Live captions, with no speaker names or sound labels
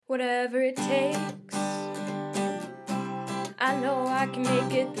whatever it takes. I know I can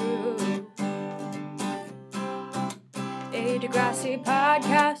make it through. A Degrassi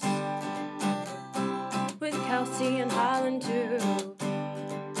podcast with Kelsey and Holland too.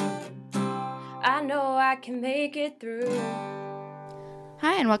 I know I can make it through.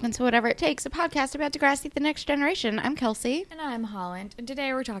 Hi, and welcome to Whatever It Takes, a podcast about Degrassi, the Next Generation. I'm Kelsey. And I'm Holland. And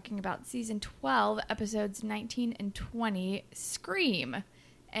today we're talking about Season 12, Episodes 19 and 20, Scream.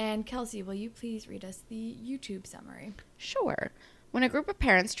 And Kelsey, will you please read us the YouTube summary? Sure. When a group of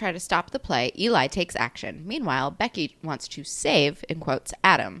parents try to stop the play, Eli takes action. Meanwhile, Becky wants to save, in quotes,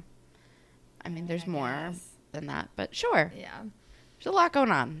 Adam. I mean, there's more than that, but sure. Yeah. There's a lot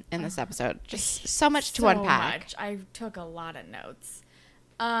going on in this episode. Just so much to unpack. Much. I took a lot of notes.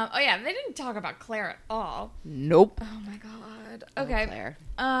 They didn't talk about Claire at all. Nope. Oh my god. Oh, Okay. Claire.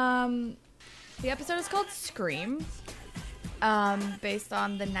 The episode is called Scream. Based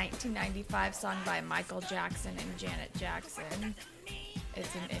on the 1995 song by Michael Jackson and Janet Jackson.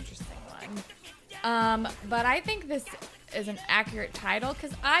 It's an interesting one. But I think this is an accurate title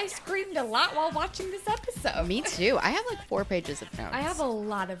because I screamed a lot while watching this episode. Me too. I have like 4 pages of notes. I have a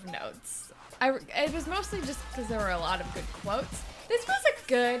lot of notes. It was mostly just because there were a lot of good quotes. This was a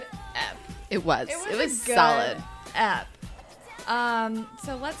good ep. It was a good solid. Ep.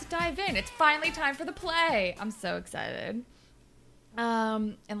 So let's dive in. It's finally time for the play. I'm so excited.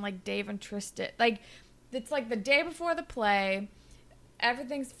 And like Dave and Tristan, like it's like the day before the play.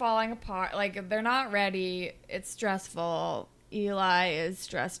 Everything's falling apart. Like they're not ready. It's stressful. Eli is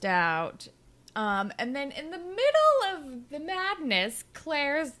stressed out. And then in the middle of the madness,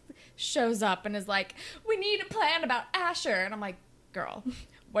 Claire shows up and is like, "We need a plan about Asher." And I'm like, "Girl,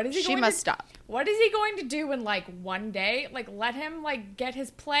 what is he going to do? Stop. What is he going to do in like one day? Like let him like get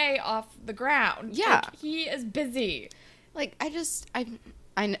his play off the ground." Yeah. Like, he is busy. Like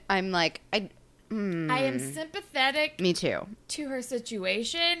I'm like I am sympathetic Me too. to her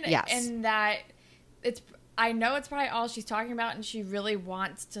situation. Yes. And that I know it's probably all she's talking about and she really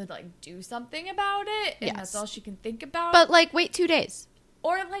wants to like do something about it. And that's all she can think about. But like wait 2 days.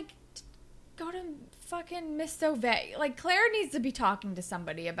 Or like go to fucking Miss Sauvé. Like Claire needs to be talking to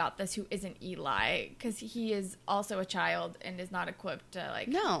somebody about this who isn't Eli because he is also a child and is not equipped to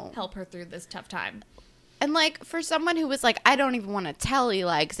like help her through this tough time. And, like, for someone who was like, I don't even want to tell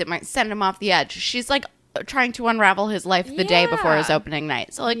Eli because it might send him off the edge, she's, like, trying to unravel his life the day before his opening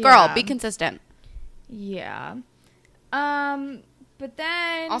night. So, like, girl, be consistent. Yeah. But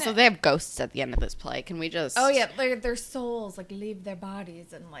then... Also, they have ghosts at the end of this play. Can we just... Oh, yeah. Their souls, like, leave their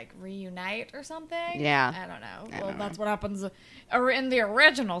bodies and, like, reunite or something? Yeah. I don't know. That's what happens in the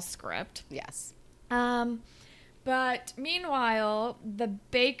original script. Yes. But meanwhile, the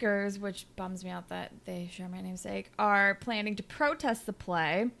Bakers, which bums me out that they share my namesake, are planning to protest the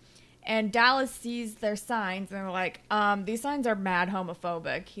play. And Dallas sees their signs and they're like, these signs are mad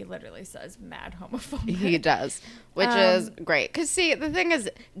homophobic. He literally says mad homophobic. He does, which is great. Because, see, the thing is,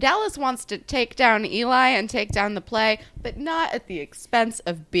 Dallas wants to take down Eli and take down the play, but not at the expense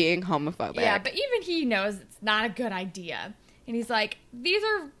of being homophobic. Yeah, but even he knows it's not a good idea. And he's like, these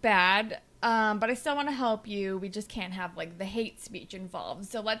are bad. But I still want to help you. We just can't have, like, the hate speech involved.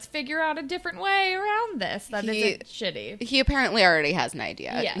 So let's figure out a different way around this that isn't shitty. He apparently already has an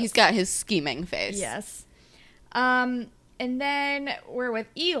idea. Yes. He's got his scheming face. Yes. And then we're with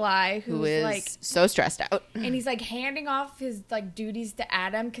Eli, who is like so stressed out. And he's, like, handing off his, like, duties to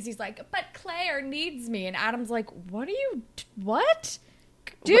Adam because he's like, but Claire needs me. And Adam's like, what?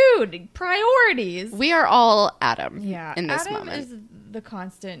 Dude, priorities. We are all Adam in this Adam moment. Is the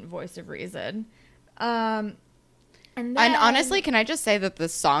constant voice of reason. And honestly, can I just say that the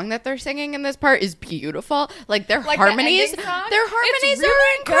song that they're singing in this part is beautiful? Like their harmonies, really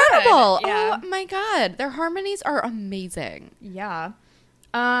are incredible. Good. Yeah. Oh my god, their harmonies are amazing. Yeah.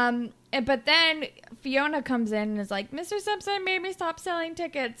 But then Fiona comes in and is like, Mr. Simpson made me stop selling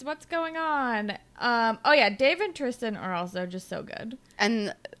tickets. What's going on? Dave and Tristan are also just so good.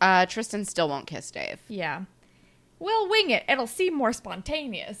 And Tristan still won't kiss Dave. Yeah. We'll wing it. It'll seem more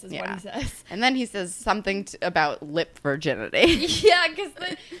spontaneous, is what he says. And then he says something about lip virginity. Yeah, because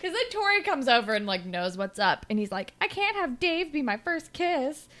then Tori comes over and, like, knows what's up. And he's like, I can't have Dave be my first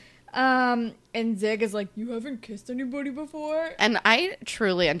kiss. And Zig is like, you haven't kissed anybody before? And I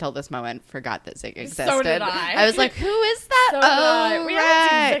truly, until this moment, forgot that Zig existed. So did I. I was like, who is that? So did I. We haven't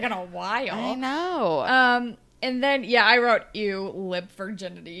seen Zig in a while. I know. And then, I wrote lip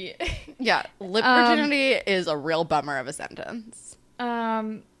virginity. Yeah, lip virginity is a real bummer of a sentence.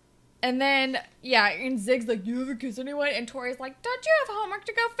 And then, and Zig's like, you haven't kissed anyone? And Tori's like, don't you have homework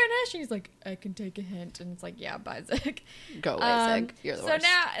to go finish? And he's like, I can take a hint. And it's like, yeah, bye, Zig. Go away, Zig. You're the worst.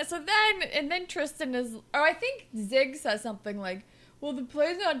 Then Tristan is, or I think Zig says something like, well, the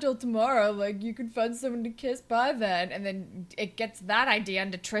play's not until tomorrow. Like, you could find someone to kiss by then. And then it gets that idea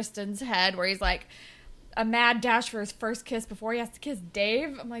into Tristan's head where he's like, a mad dash for his first kiss before he has to kiss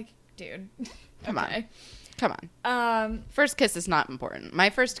Dave. I'm like, dude. Come on. First kiss is not important. My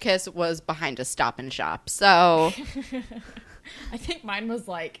first kiss was behind a Stop and Shop, so I think mine was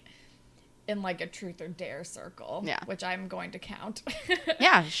like in like a truth or dare circle, yeah, which I'm going to count.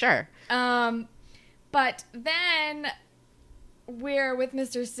 Yeah, sure. But then we're with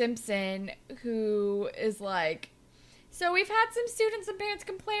Mr. Simpson, who is like, so we've had some students and parents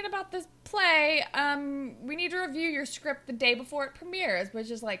complain about this play. We need to review your script the day before it premieres, which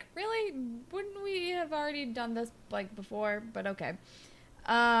is like, really? Wouldn't we have already done this like before? But okay.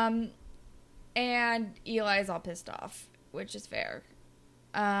 And Eli's all pissed off, which is fair.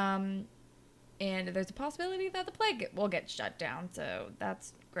 And there's a possibility that the play will get shut down, so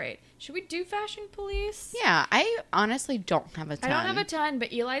that's great. Should we do Fashion Police? Yeah, I honestly don't have a ton. I don't have a ton,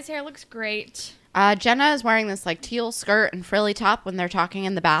 but Eli's hair looks great. Jenna is wearing this like teal skirt and frilly top when they're talking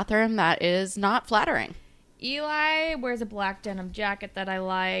in the bathroom. That is not flattering. Eli wears a black denim jacket that I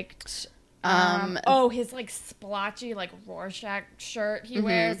liked. His like splotchy like Rorschach shirt he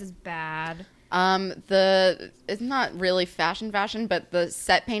wears is bad. It's not really fashion, but the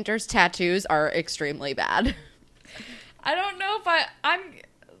set painter's tattoos are extremely bad. I don't know if I'm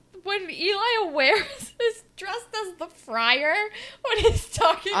when Eli wears is dressed as the friar when he's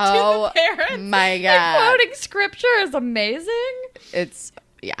talking to the parents. My God. Quoting scripture is amazing.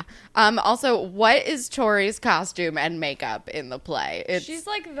 Also, what is Tori's costume and makeup in the play? She's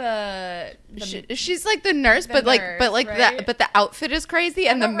like she's like the nurse, but the outfit is crazy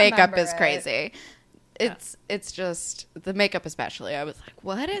and the makeup is crazy. It's just the makeup especially. I was like,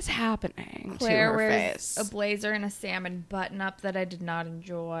 what is happening Claire to her wears face? a blazer and a salmon button-up that I did not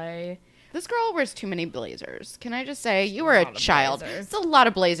enjoy. This girl wears too many blazers. Can I just say, you were a child. Blazers. It's a lot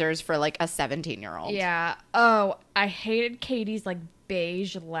of blazers for like a 17-year-old. Yeah. Oh, I hated Katie's like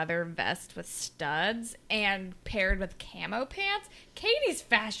beige leather vest with studs and paired with camo pants. Katie's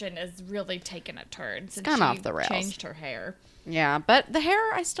fashion has really taken a turn since gone she off the rails. Changed her hair. Yeah, but the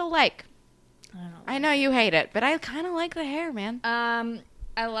hair I still like. I know you hate it, but I kind of like the hair, man.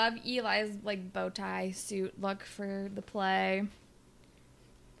 I love Eli's like bow tie suit look for the play.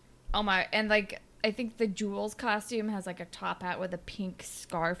 Oh my, and like I think the Jules costume has like a top hat with a pink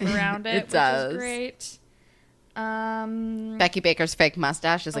scarf around it, which is great. Becky Baker's fake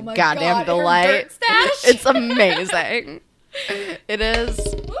mustache is a goddamn God, delight. her dirt stash. It's amazing. It is.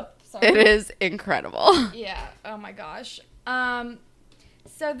 It is incredible. Yeah. Oh my gosh.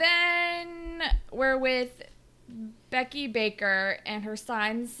 So then we're with Becky Baker, and her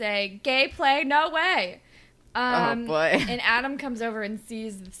signs say, "Gay play, no way." Oh boy. And Adam comes over and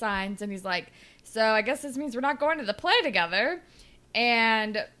sees the signs, and he's like, "So I guess this means we're not going to the play together."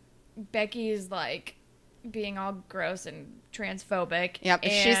 And Becky's like being all gross and transphobic. Yep.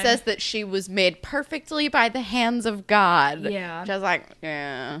 She says that she was made perfectly by the hands of God. Yeah. Just like,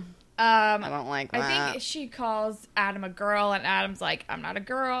 yeah. I don't like that. I think she calls Adam a girl, and Adam's like, I'm not a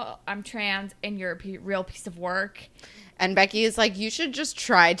girl, I'm trans, and you're a real piece of work. And Becky is like, you should just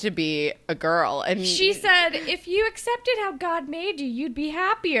try to be a girl. And she said, if you accepted how God made you, you'd be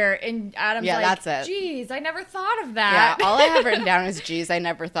happier. And Adam's like, that's it. Geez, I never thought of that. Yeah, all I have written down is, geez, I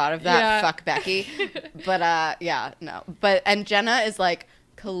never thought of that. Yeah. Fuck Becky. But, no. And Jenna is like,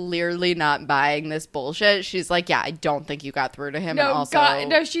 clearly not buying this bullshit. She's like, yeah, I don't think you got through to him. No, and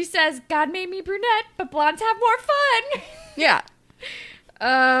also, she says, God made me brunette, but blondes have more fun. Yeah.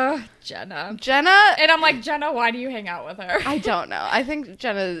 Jenna. And I'm like, Jenna, why do you hang out with her? I don't know. I think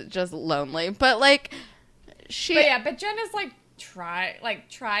Jenna's just lonely. But like, but Jenna's like,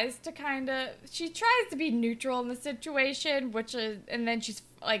 tries to kind of, she tries to be neutral in the situation, which is, and then she's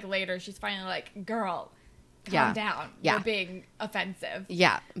like, later, she's finally like, girl, calm down. Yeah. You're being offensive.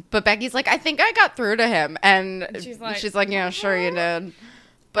 Yeah. But Becky's like, I think I got through to him. And she's like, yeah, sure you did.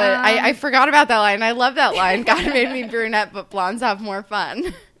 But I forgot about that line. I love that line. God made me brunette, but blondes have more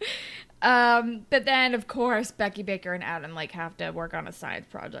fun. But then, of course, Becky Baker and Adam like have to work on a science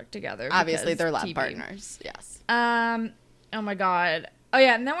project together. Obviously, they're lab partners. Yes. Oh my God. Oh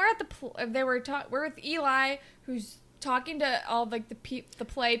yeah, and then we're at we're with Eli, who's talking to all like the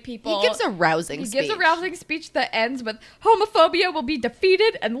play people. He gives a rousing speech that ends with homophobia will be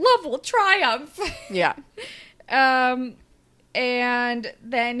defeated and love will triumph. Yeah. And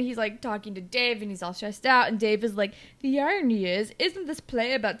then he's like talking to Dave and he's all stressed out. And Dave is like, the irony is, isn't this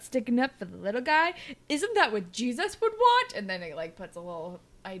play about sticking up for the little guy? Isn't that what Jesus would want? And then it like puts a little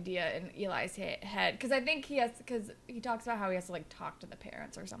idea in Eli's head. Because I think because he talks about how he has to like talk to the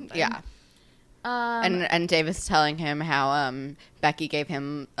parents or something. Yeah. And Dave is telling him how Becky gave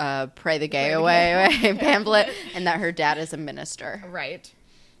him Pray the Gay Away pamphlet and that her dad is a minister. Right.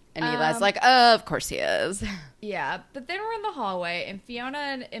 And Eli's like, of course he is. Yeah, but then we're in the hallway, and Fiona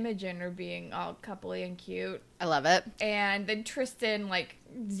and Imogen are being all coupley and cute. I love it. And then Tristan, like,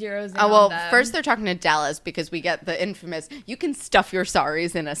 zeroes in on them. First they're talking to Dallas because we get the infamous, you can stuff your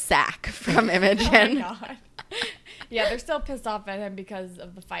sorries in a sack from Imogen. Oh, my God. Yeah, they're still pissed off at him because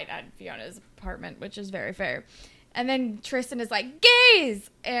of the fight at Fiona's apartment, which is very fair. And then Tristan is like, gays!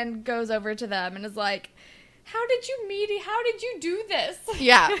 And goes over to them and is like, how did you meet? How did you do this?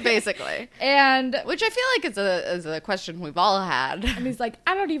 Yeah, basically. And which I feel like is a question we've all had. And he's like,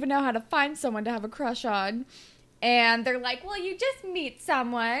 I don't even know how to find someone to have a crush on. And they're like, well, you just meet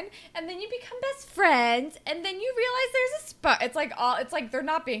someone, and then you become best friends, and then you realize there's a spot. It's like they're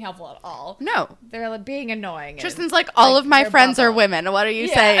not being helpful at all. No, they're like being annoying. Tristan's like, all of my friends are women. What are you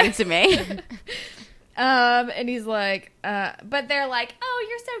saying to me? And he's like, but they're like, oh,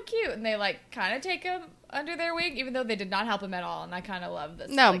 you're so cute, and they like kind of take him under their wing, even though they did not help him at all, and I kind of love this.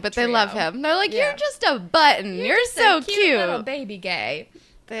 No, like, but trio. They love him. They're like, you're just a button. You're just so a cute little baby gay.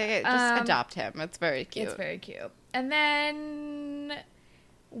 They just adopt him. It's very cute. It's very cute. And then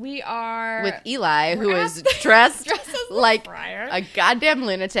we are with Eli, who is dressed like friar. A goddamn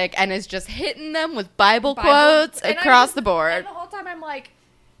lunatic and is just hitting them with Bible quotes across the board. And the whole time I'm like,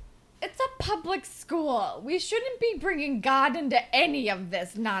 it's a public school. We shouldn't be bringing God into any of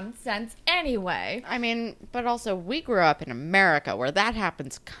this nonsense anyway. I mean, but also we grew up in America where that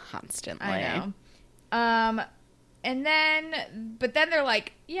happens constantly. I know. But then they're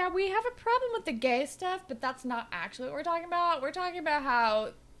like, yeah, we have a problem with the gay stuff, but that's not actually what we're talking about. We're talking about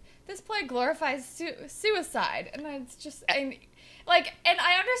how this play glorifies suicide. And it's just, and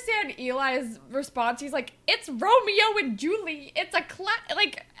I understand Eli's response. He's like, it's Romeo and Julie. It's like,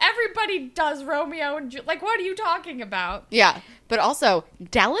 everybody does Romeo and Julie. Like, what are you talking about? Yeah. But also,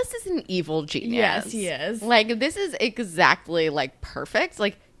 Dallas is an evil genius. Yes, he is. Like, this is exactly, like, perfect.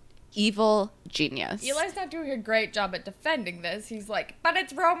 Like, evil genius. Eli's not doing a great job at defending this. He's like, but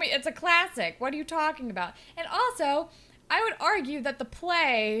it's Romeo. It's a classic. What are you talking about? And also, I would argue that the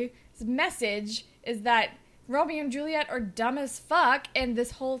play's message is that Romeo and Juliet are dumb as fuck, and the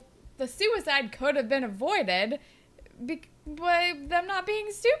suicide could have been avoided by them not being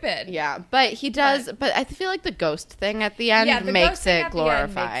stupid. Yeah, but he does. But I feel like the ghost thing at the end makes it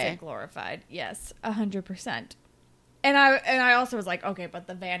glorified. Yes, 100%. And I also was like, okay, but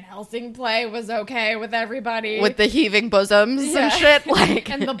the Van Helsing play was okay with everybody. With the heaving bosoms and shit.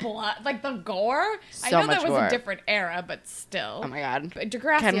 Like, and the blood, like the gore. So I know much that was gore. a different era, but still. Oh my God.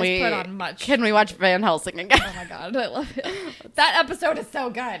 Degrassi has put on much. Can we watch Van Helsing again? Oh my God, I love it. That episode is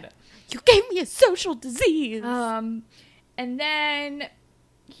so good. You gave me a social disease. And then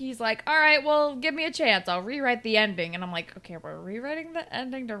he's like, all right, well, give me a chance. I'll rewrite the ending. And I'm like, okay, we're rewriting the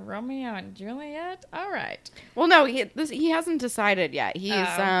ending to Romeo and Juliet? All right. Well, no, he hasn't decided yet.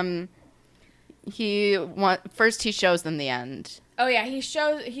 First he shows them the end. Oh, yeah,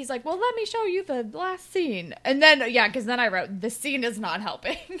 he's like, well, let me show you the last scene. And then, yeah, because then I wrote, the scene is not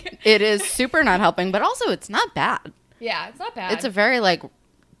helping. It is super not helping, but also it's not bad. Yeah, it's not bad. It's a very, like,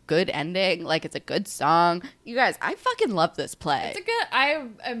 good ending. Like, it's a good song. You guys, I fucking love this play. I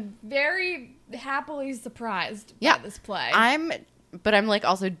am very happily surprised by this play. But I'm like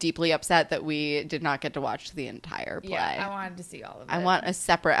also deeply upset that we did not get to watch the entire play. Yeah, I wanted to see all of it. I want a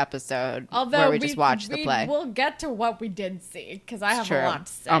separate episode where we just watch the play. We'll get to what we did see because I have a lot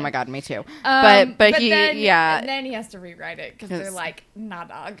to say. Oh my God, me too. But then he has to rewrite it because they're like, nah,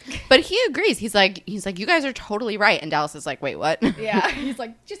 dog. But he agrees. He's like, you guys are totally right. And Dallas is like, wait, what? Yeah, he's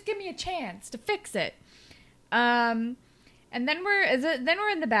like, just give me a chance to fix it. And then we're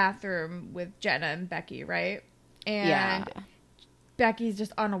in the bathroom with Jenna and Becky, right? And Becky's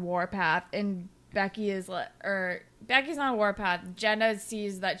just on a warpath, and Becky's on a warpath. Jenna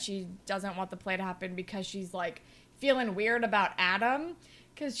sees that she doesn't want the play to happen because she's like feeling weird about Adam,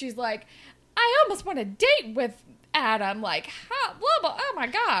 because she's like, I almost want to date with Adam. Like, blah, blah, oh my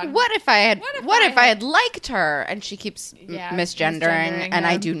God. What if I had liked her? And she keeps misgendering, and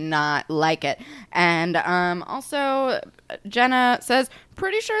I do not like it. And also, Jenna says,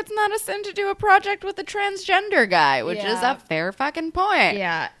 pretty sure it's not a sin to do a project with a transgender guy, which is a fair fucking point.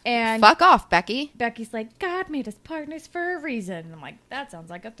 Yeah, and fuck off, Becky. Becky's like, God made us partners for a reason. And I'm like, that sounds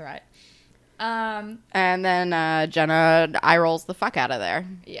like a threat. And then Jenna eye rolls the fuck out of there.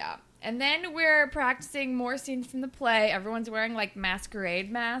 Yeah. And then we're practicing more scenes from the play. Everyone's wearing like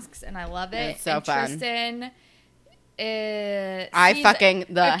masquerade masks, and I love it. It's so and fun. Tristan fucking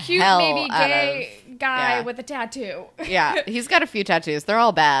the a cute, hell maybe out gay of guy yeah. with a tattoo. Yeah, he's got a few tattoos. They're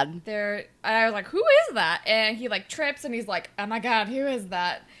all bad. I was like, who is that? And he like trips, and he's like, oh my god, who is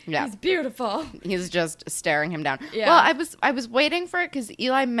that? Yeah. He's beautiful. He's just staring him down. Yeah. Well, I was waiting for it because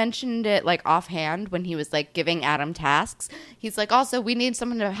Eli mentioned it like offhand when he was like giving Adam tasks. He's like, also, we need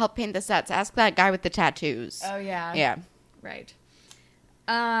someone to help paint the sets. Ask that guy with the tattoos. Oh yeah. Yeah. Right.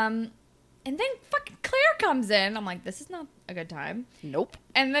 And then fucking Claire comes in. I'm like, this is not a good time. Nope.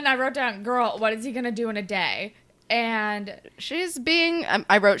 And then I wrote down, girl, what is he going to do in a day? And She's being,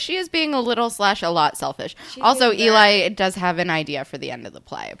 she is being a little / a lot selfish. She's Also, being Eli does have an idea for the end of the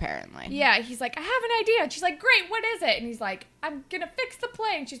play, apparently. yeah, he's like, I have an idea. And she's like, great, what is it? And he's like, I'm going to fix the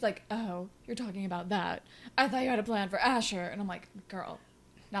play. And she's like, oh, you're talking about that. I thought you had a plan for Asher. And I'm like, girl,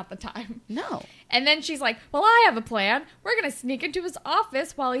 not the time. No. And then she's like, well, I have a plan. We're going to sneak into his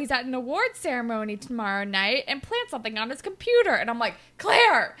office while he's at an award ceremony tomorrow night and plant something on his computer. And I'm like,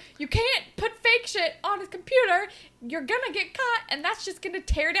 Claire, you can't put fake shit on his computer. You're going to get caught, and that's just going to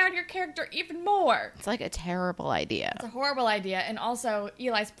tear down your character even more. It's like a terrible idea. It's a horrible idea. And also,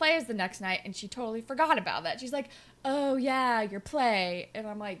 Eli's play is the next night, and she totally forgot about that. She's like, oh, yeah, your play. And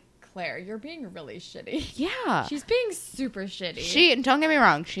I'm like, Claire, you're being really shitty. Yeah. She's being super shitty. Don't get me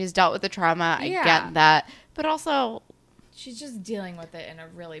wrong, she's dealt with the trauma. I Yeah. get that. But also, She's just dealing with it in a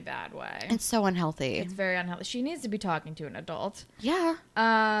really bad way. it's so unhealthy. It's very unhealthy. She needs to be talking to an adult. Yeah.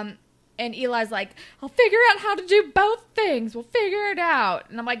 And Eli's like, I'll figure out how to do both things. We'll figure it out.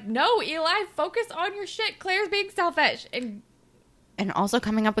 And I'm like, no, Eli, focus on your shit. Claire's being selfish and also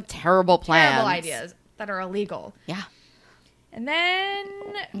coming up with terrible plans. terrible ideas that are illegal. Yeah. And then,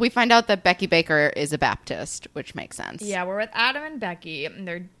 We find out that Becky Baker is a Baptist, which makes sense. yeah, we're with Adam and Becky, and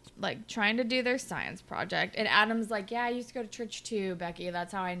they're like trying to do their science project. And Adam's like, yeah, I used to go to church too, Becky.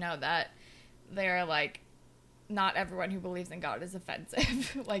 That's how I know that they're like, not everyone who believes in God is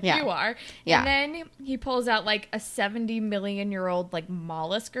offensive, like Yeah. you are. Yeah. And then he pulls out like a 70 million year old like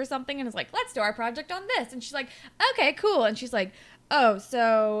mollusk or something and is like, let's do our project on this. And she's like, okay, cool. And she's like, oh,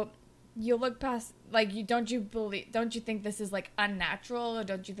 so you look past, like, don't you think this is like unnatural, or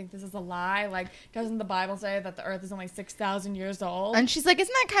don't you think this is a lie? Like, doesn't the Bible say that the earth is only 6,000 years old? And she's like,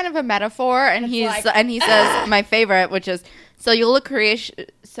 isn't that kind of a metaphor? And he like, says my favorite, which is, so you'll look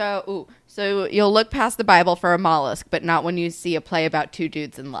you'll look past the Bible for a mollusk, but not when you see a play about two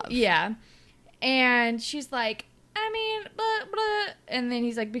dudes in love. Yeah. And she's like, I mean, blah, blah. And then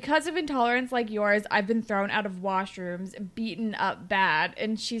he's like, because of intolerance like yours, I've been thrown out of washrooms, beaten up bad.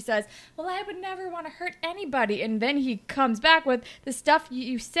 And she says, well, I would never want to hurt anybody. And then he comes back with, the stuff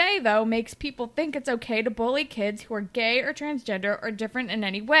you say, though, makes people think it's okay to bully kids who are gay or transgender or different in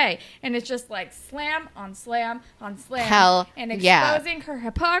any way. And it's just like slam on slam on slam. Hell and yeah. exposing her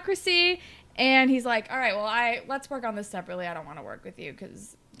hypocrisy. And he's like, all right, well, let's work on this separately. I don't want to work with you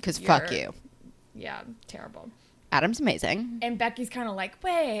because fuck you. Yeah, terrible. Adam's amazing. And Becky's kind of like,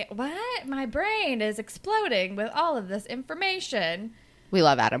 wait, what? My brain is exploding with all of this information. We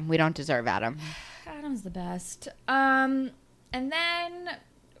love Adam. We don't deserve Adam. Adam's the best. And then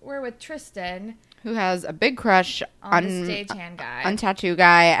we're with Tristan, Who has a big crush on the stagehand guy. on Tattoo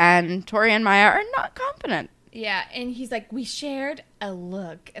Guy, and Tori and Maya are not competent. Yeah, and he's like, we shared a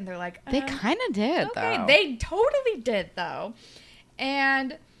look. And they're like, They kind of did, okay. though. They totally did, though.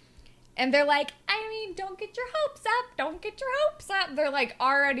 And they're like, I mean, don't get your hopes up. Don't get your hopes up. They're like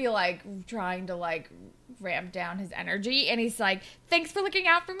already like trying to like ramp down his energy. And he's like, thanks for looking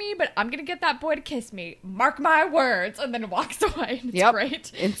out for me, but I'm going to get that boy to kiss me. Mark my words. And then walks away. And it's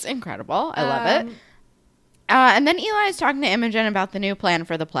great. It's incredible. I love it. And then Eli is talking to Imogen about the new plan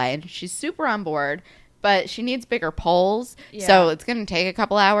for the play. And she's super on board, but she needs bigger poles. Yeah. So it's going to take a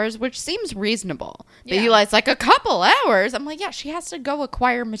couple hours, which seems reasonable. But Yeah. Eli's like, a couple hours? I'm like, yeah, she has to go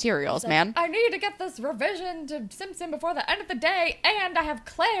acquire materials, man. I need to get this revision to Simpson before the end of the day, and I have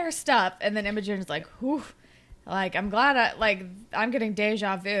Claire stuff. And then Imogen's like, whew. Like, I'm glad I'm getting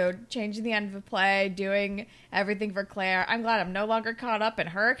deja vu, changing the end of the play, doing everything for Claire. I'm glad I'm no longer caught up in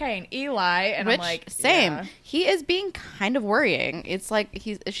Hurricane Eli. And Which, I'm like, same. yeah. He is being kind of worrying. It's like,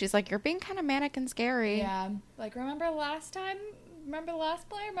 she's like, you're being kind of manic and scary. Yeah. Like, remember last time? Remember the last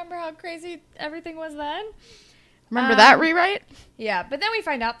play? Remember how crazy everything was then? Remember that rewrite? Yeah, but then we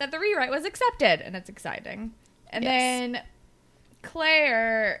find out that the rewrite was accepted, and it's exciting. And then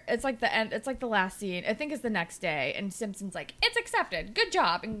Claire, it's like the end, it's like the last scene. I think it's the next day, and Simpson's like, it's accepted, good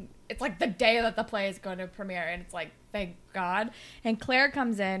job. And it's like the day that the play is going to premiere, and it's like, thank God. And Claire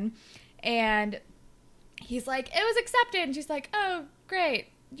comes in, And he's like, it was accepted. And she's like, oh, great.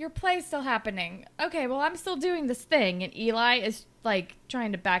 Your play's still happening. Okay, well, I'm still doing this thing. And Eli is, like,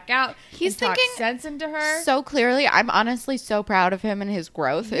 trying to back out. He's thinking thinking sense into her. so clearly. I'm honestly so proud of him and his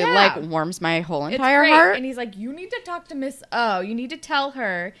growth. Yeah. It, like, warms my whole It's entire great. heart. And he's like, you need to talk to Miss O. You need to tell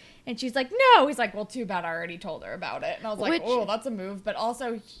her. And she's like, no. He's like, well, too bad I already told her about it. And I was like, oh, that's a move. But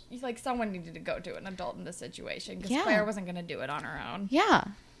also, he's like, someone needed to go to an adult in this situation. Because Claire wasn't going to do it on her own. Yeah.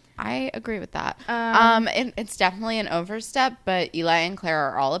 I agree with that. And it's definitely an overstep, but Eli and Claire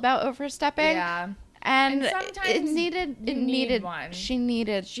are all about overstepping. Yeah. And sometimes it needed one. She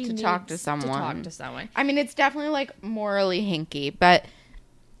needed to talk to someone. I mean, it's definitely like morally hinky, but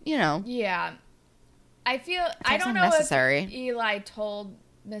you know. Yeah. I don't know if Eli told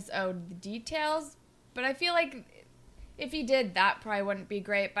Miss O the details, but I feel like if he did, that probably wouldn't be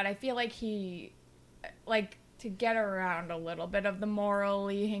great, but I feel like he, like, to get around a little bit of the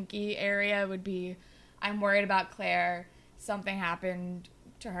morally hinky area would be, I'm worried about Claire. Something happened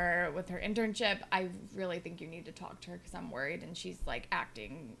to her with her internship. I really think you need to talk to her because I'm worried, and she's, like,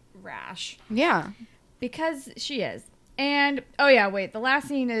 acting rash. Yeah. Because she is. And, oh yeah, wait, the last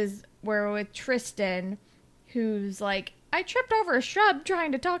scene is where with Tristan, who's like, I tripped over a shrub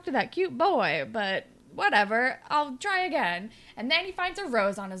trying to talk to that cute boy, but whatever, I'll try again. And then he finds a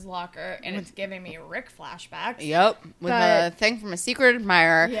rose on his locker, and it's giving me Rick flashbacks. Yep, with a thing from a secret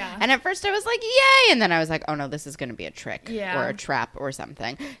admirer. Yeah. And at first I was like, yay! And then I was like, oh no, this is going to be a trick or a trap or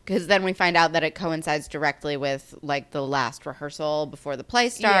something. Because then we find out that it coincides directly with, like, the last rehearsal before the play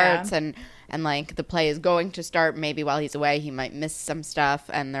starts. And like, the play is going to start. Maybe while he's away, he might miss some stuff.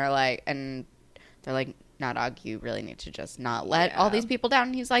 And they're like, not Og, you really need to just not let all these people down.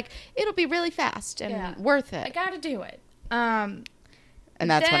 And he's like, it'll be really fast and worth it. I gotta do it. And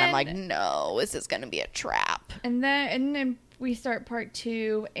that's when I'm like, no, is this going to be a trap? And then we start part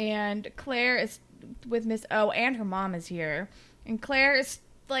 2, and Claire is with Miss O, and her mom is here. And Claire is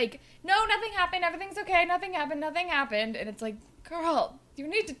like, no, nothing happened. Everything's okay. Nothing happened. And it's like, girl, you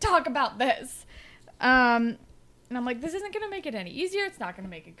need to talk about this. And I'm like, this isn't going to make it any easier. It's not going to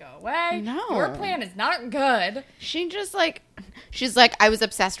make it go away. No. Your plan is not good. She's like, I was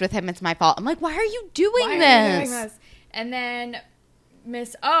obsessed with him. It's my fault. I'm like, why are you doing this? And then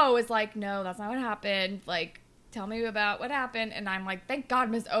Miss O is like, no, that's not what happened. Like, tell me about what happened. And I'm like, thank God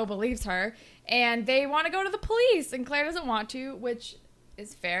Miss O believes her. And they want to go to the police. And Claire doesn't want to, which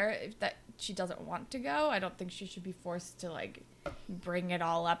is fair. If that she doesn't want to go, I don't think she should be forced to, like, bring it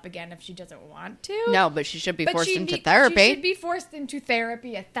all up again if she doesn't want to. No, but she should be forced into therapy. She should be forced into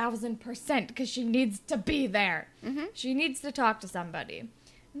therapy 1,000% because she needs to be there. Mm-hmm. She needs to talk to somebody.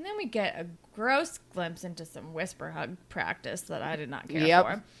 And then we get a gross glimpse into some whisper hug practice that I did not care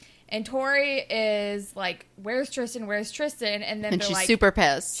for. And Tori is like, where's Tristan? Where's Tristan? And then she's like, super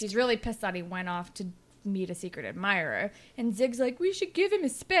pissed. She's really pissed that he went off to meet a secret admirer. And Zig's like, we should give him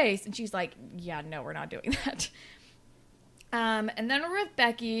his space. And she's like, yeah, no, we're not doing that. And then we're with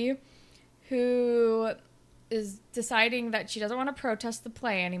Becky, who is deciding that she doesn't want to protest the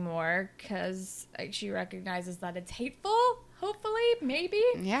play anymore because she recognizes that it's hateful, hopefully, maybe.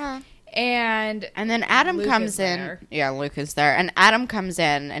 Yeah. And then Adam comes in. Yeah, Luke is there. And Adam comes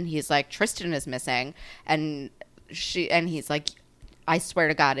in and he's like, Tristan is missing. And he's like, I swear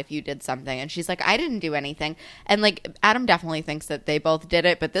to God, if you did something. And she's like, I didn't do anything. And like, Adam definitely thinks that they both did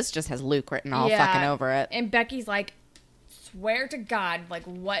it, but this just has Luke written all fucking over it. And Becky's like, swear to God, like,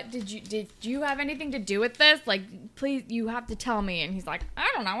 what did you have anything to do with this? Like, please, you have to tell me. And he's like, I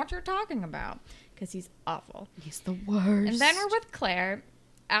don't know what you're talking about. Because he's awful. He's the worst. And then we're with Claire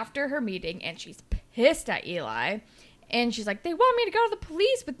after her meeting, and she's pissed at Eli. And she's like, they want me to go to the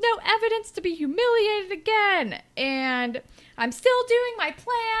police with no evidence to be humiliated again. And I'm still doing my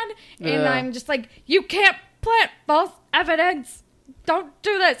plan. And I'm just like, you can't plant false evidence. Don't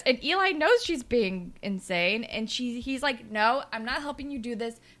do this. And Eli knows she's being insane. And he's like, no, I'm not helping you do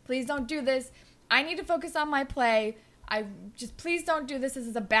this. Please don't do this. I need to focus on my play. Please don't do this. This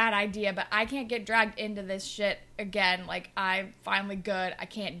is a bad idea, but I can't get dragged into this shit again. Like, I'm finally good. I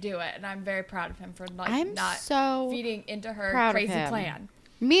can't do it. And I'm very proud of him for not feeding into her crazy plan.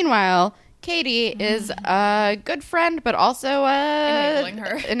 Meanwhile, Katie is a good friend, but also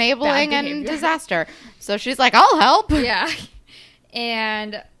enabling and disaster. So she's like, I'll help. Yeah.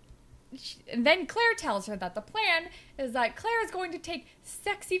 And then Claire tells her that the plan is that Claire is going to take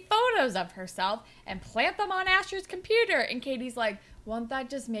sexy photos of herself and plant them on Asher's computer. And Katie's like, won't that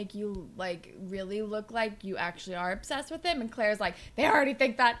just make you, like, really look like you actually are obsessed with him? And Claire's like, they already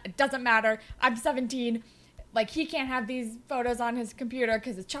think that. It doesn't matter. I'm 17. like, he can't have these photos on his computer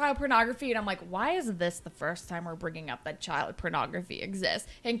because it's child pornography. And I'm like, why is this the first time we're bringing up that child pornography exists?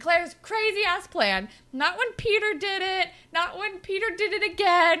 And Claire's crazy-ass plan, not when Peter did it, not when Peter did it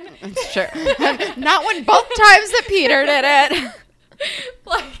again. Sure. Not when both times that Peter did it.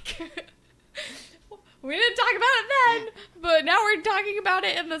 Like, we didn't talk about it then, but now we're talking about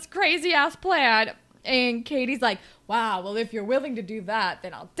it in this crazy-ass plan. And Katie's like, wow, well, if you're willing to do that,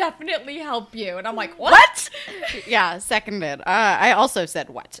 then I'll definitely help you. And I'm like, what? Yeah, seconded. I also said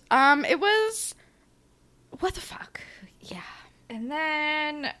what? It was, what the fuck? Yeah. And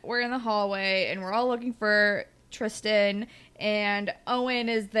then we're in the hallway, and we're all looking for Tristan, and Owen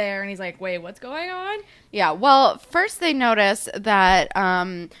is there, and he's like, wait, what's going on? Yeah, well, first they notice that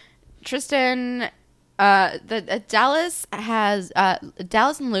Tristan... Dallas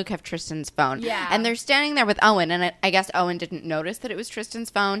and Luke have Tristan's phone. Yeah. And they're standing there with Owen, and I guess Owen didn't notice that it was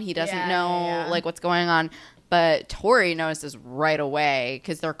Tristan's phone. He doesn't know, like, what's going on. But Tori notices right away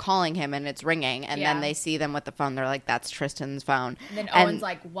because they're calling him and it's ringing. And then they see them with the phone. They're like, that's Tristan's phone. And then Owen's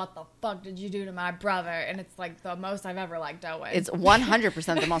like, what the fuck did you do to my brother? And it's like the most I've ever liked Owen. It's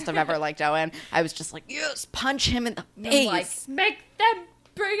 100% the most I've ever liked Owen. I was just like, yes, punch him in the face. Like, make them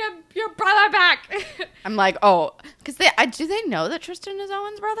bring your brother back. I'm like, oh, because do they know that Tristan is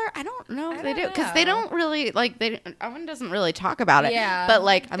Owen's brother? I don't know if they do, because they don't really, like, Owen doesn't really talk about it. Yeah. But,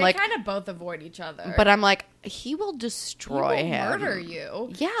 like, I'm like, they kind of both avoid each other. But I'm like, he will destroy him. Murder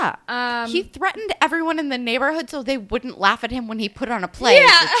you. Yeah. He threatened everyone in the neighborhood so they wouldn't laugh at him when he put on a play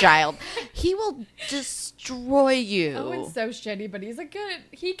as a child. He will destroy you. Owen's so shitty, but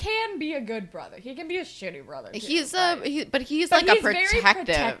he can be a good brother. He can be a shitty brother too, he's a protective. Very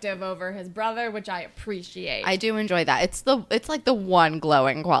protective over his brother, which I appreciate. I do enjoy that. It's like the one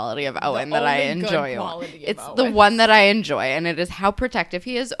glowing quality of Owen that I enjoy. It's the one that I enjoy, and it is how protective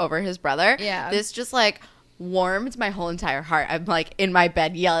he is over his brother. Yeah. This just like warmed my whole entire heart. I'm like in my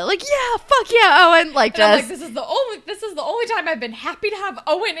bed yelling like, yeah, fuck yeah, Owen. Like, and I'm like, this is the only time I've been happy to have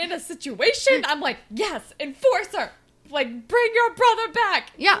Owen in a situation. I'm like, yes, enforcer. Like, bring your brother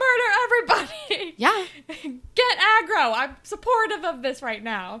back. Yeah. Murder everybody. Yeah. Get aggro. I'm supportive of this right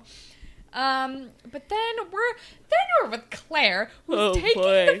now. But then we're with Claire, who's taking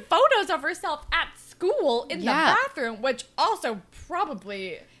the photos of herself at school in the bathroom, which also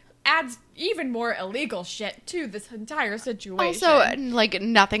probably adds even more illegal shit to this entire situation. Also, like,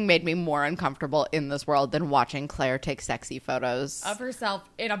 nothing made me more uncomfortable in this world than watching Claire take sexy photos of herself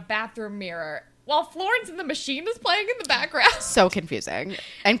in a bathroom mirror while Florence and the Machine is playing in the background. So confusing.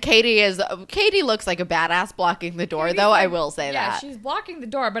 And Katie looks like a badass blocking the door, though, I will say that. Yeah, she's blocking the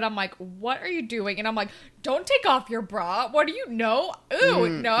door, but I'm like, what are you doing? And I'm like, don't take off your bra. What do you know? Ooh,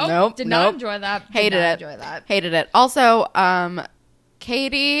 no. Nope. Did not enjoy that. Hated it. Also,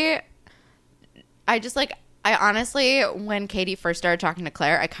 Katie, I honestly, when Katie first started talking to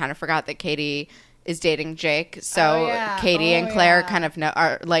Claire, I kind of forgot that Katie is dating Jake. So Katie and Claire kind of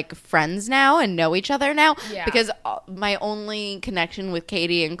are like friends now and know each other now. Yeah. Because my only connection with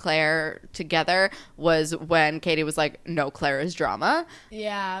Katie and Claire together was when Katie was like, no, Claire is drama.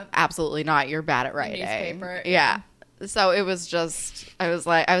 Yeah. Absolutely not. You're bad at writing. Newspaper. Yeah. So it was just, I was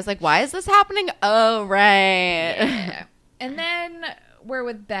like, why is this happening? Oh, right. Yeah. And then we're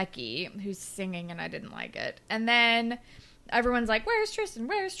with Becky, who's singing, and I didn't like it. And then everyone's like, where's Tristan?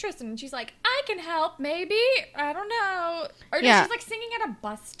 Where's Tristan? And she's like, I can help, maybe. I don't know. Or she's like singing at a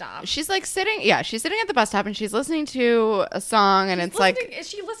bus stop. She's like sitting at the bus stop, and she's listening to a song, and is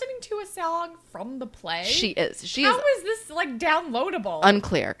she listening to a song from the play? She is. How is this like downloadable?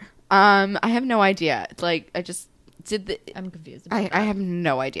 Unclear. I have no idea. Like, I just did I'm confused. I have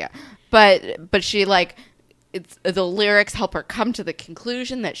no idea. But she like, the lyrics help her come to the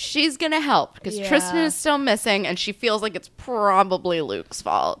conclusion that she's gonna help because Tristan is still missing, and she feels like it's probably Luke's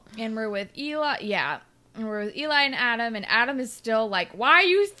fault. And we're with Eli, and we're with Eli and Adam is still like, why are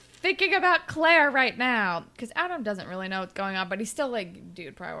you thinking about Claire right now? Because Adam doesn't really know what's going on, but he's still like,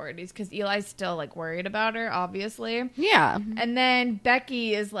 dude, priorities, because Eli's still like worried about her, obviously. Yeah. And then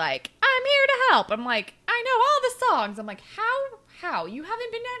Becky is like, I'm here to help. I'm like, I know all the songs. I'm like, how? You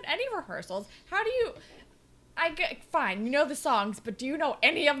haven't been at any rehearsals. How do you... fine, you know the songs, but do you know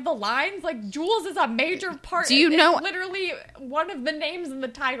any of the lines? Like, Jules is a major part. Do you know... literally one of the names in the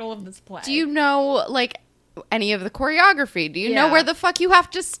title of this play. Do you know, like, any of the choreography? Do you know where the fuck you have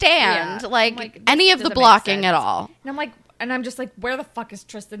to stand? Like any of the blocking at all? And I'm just like, where the fuck is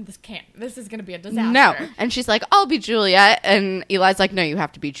Tristan? This is gonna be a disaster. No. And she's like, I'll be Juliet. And Eli's like, no, you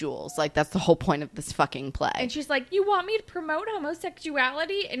have to be Jules. Like, that's the whole point of this fucking play. And she's like, you want me to promote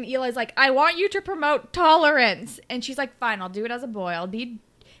homosexuality? And Eli's like, I want you to promote tolerance. And she's like, fine, I'll do it as a boy. I'll be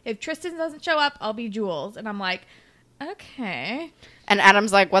If Tristan doesn't show up, I'll be Jules. And I'm like, okay. And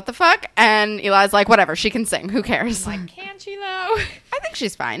Adam's like, what the fuck? And Eli's like, whatever, she can sing. Who cares? I'm like, can she though? I think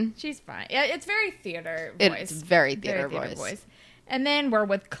she's fine. She's fine. Yeah, it's very theater voice. It's very theater voice. And then we're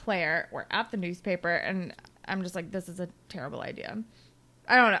with Claire. We're at the newspaper, and I'm just like, this is a terrible idea.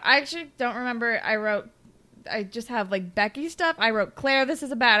 I don't know. I actually don't remember. I just have like Becky stuff. I wrote, Claire, this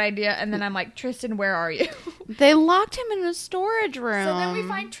is a bad idea. And then I'm like, Tristan, where are you? They locked him in a storage room. So then we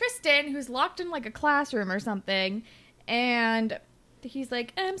find Tristan, who's locked in like a classroom or something. And he's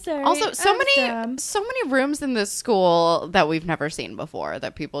like, I'm sorry. Also, so many rooms in this school that we've never seen before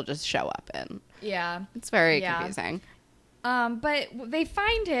that people just show up in. Yeah. It's very confusing. But they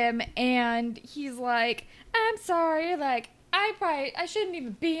find him, and he's like, I'm sorry, like, I shouldn't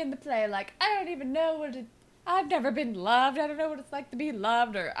even be in the play. Like, I don't even know I've never been loved. I don't know what it's like to be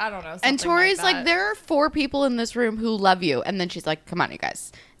loved, or I don't know. And Tori's like, there are 4 people in this room who love you. And then she's like, come on, you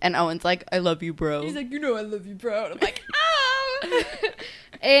guys. And Owen's like, I love you, bro. He's like, you know I love you, bro. And I'm like, oh.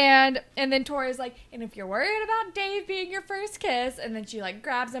 And then Tori's like, and if you're worried about Dave being your first kiss, and then she like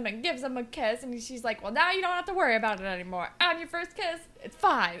grabs him and gives him a kiss, and she's like, well, now you don't have to worry about it anymore. On your first kiss, it's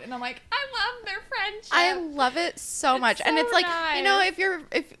fine. And I'm like, I love their friendship. I love it so much. So and it's like, nice. you know,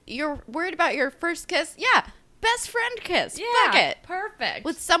 if you're worried about your first kiss, yeah, best friend kiss. Yeah, fuck it. Perfect.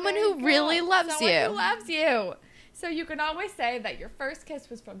 With someone who really loves you. Someone who loves you. So you can always say that your first kiss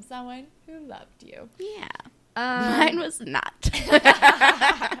was from someone who loved you. Yeah. Mine was not.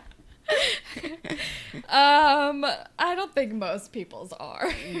 I don't think most people's are.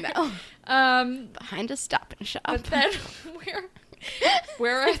 No. Behind a Stop and Shop. But then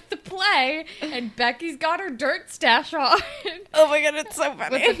we're at the play, and Becky's got her dirt stash on. Oh my god, it's so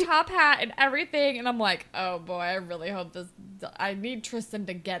funny. With the top hat and everything, and I'm like, oh boy, I really hope I need Tristan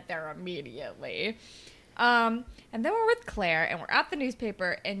to get there immediately. And then we're with Claire, and we're at the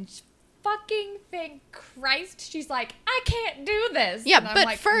newspaper, and fucking thank Christ, she's like, I can't do this. Yeah, and I'm but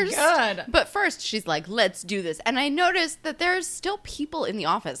like, first, good. But first, she's like, let's do this. And I noticed that there's still people in the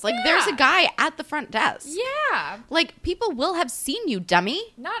office. Like, Yeah. there's a guy at the front desk. Yeah. Like, people will have seen you, dummy.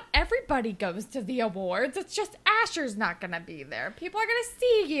 Not everybody goes to the awards. It's just Asher's not going to be there. People are going to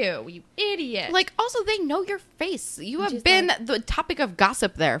see you, you idiot. Like, also, they know your face. You have she's been like- the topic of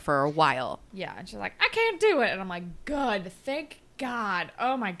gossip there for a while. Yeah, and she's like, I can't do it. And I'm like, good, thank God.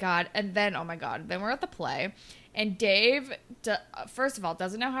 Oh my God. And then, oh my God, then we're at the play. And Dave, first of all,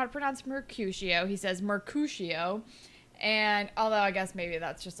 doesn't know how to pronounce Mercutio. He says Mercutio. And although I guess maybe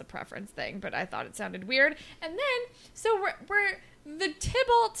that's just a preference thing, but I thought it sounded weird. And then, so we're the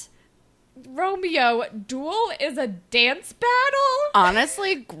Tybalt Romeo duel is a dance battle.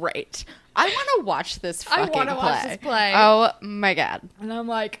 Honestly, great. I want to watch this fucking play. I want to watch this play. Oh my god. And I'm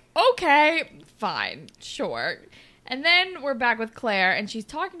like, okay, fine, sure. And then we're back with Claire, and she's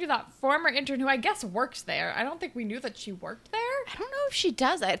talking to that former intern who I guess works there. I don't think we knew that she worked there. I don't know if she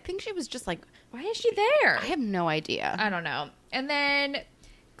does. I think she was just like, Why is she there? I have no idea. I don't know. And then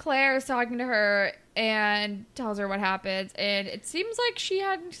Claire is talking to her and tells her what happens, and it seems like she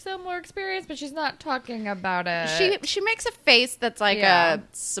had a similar experience, but she's not talking about it. She makes a face that's like Yeah. a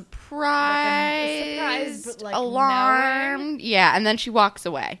surprise, but like alarm. knowing. Yeah, and then she walks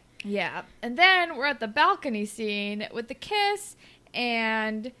away. Yeah. And then we're at the balcony scene with the kiss,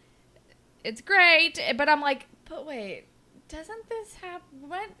 and it's great, but I'm like, but wait, doesn't this happen?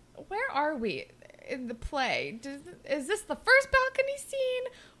 Where are we in the play? Is this the first balcony scene,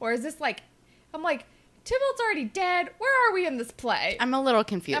 or is this like, I'm like, Tybalt's already dead. Where are we in this play? I'm a little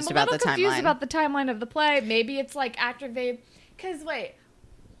confused about the timeline. I'm a little confused about the timeline of the play. Maybe it's like after because wait,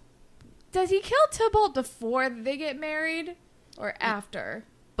 does he kill Tybalt before they get married or after?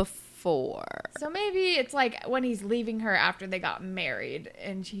 Before. So maybe it's like when he's leaving her after they got married,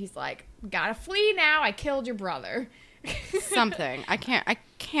 and she's like, gotta flee now. I killed your brother. Something. I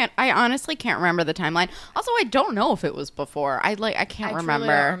honestly can't remember the timeline. Also, I don't know if it was before. I can't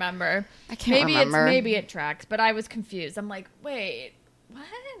remember. I don't remember. I can't remember. Maybe it tracks, but I was confused. I'm like, wait, what?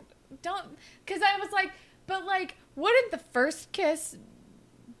 Because I was like, but like, wouldn't the first kiss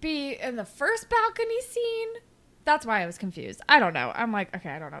be in the first balcony scene? That's why I was confused. I don't know. I'm like, okay,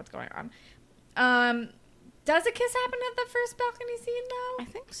 I don't know what's going on. Does a kiss happen at the first balcony scene, though? I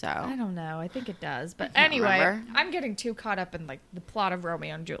think so. I don't know. I think it does. But can't anyway, remember. I'm getting too caught up in like the plot of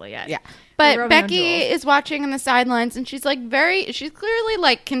Romeo and Juliet. Yeah. Romeo But and Becky Jules. is watching in the sidelines, and she's like she's clearly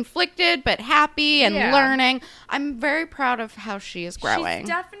like conflicted but happy and Yeah. learning. I'm very proud of how she is growing. She's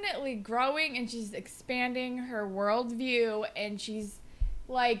definitely growing, and she's expanding her worldview, and she's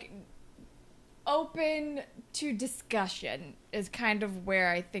like open to discussion is kind of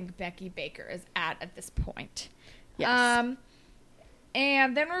where I think Becky Baker is at this point. Yes.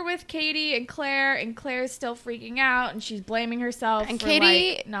 And then we're with Katie and Claire's still freaking out, and she's blaming herself and for,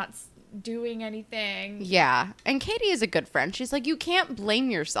 Katie, like, not doing anything. Yeah. And Katie is a good friend. She's like, you can't blame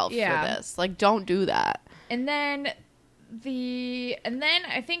yourself for this. Like, don't do that. And then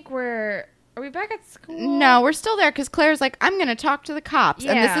I think are we back at school? No, we're still there because Claire's like, I'm going to talk to the cops.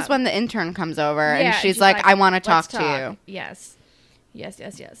 And this is when the intern comes over, and she's like, I want to talk to you. Yes.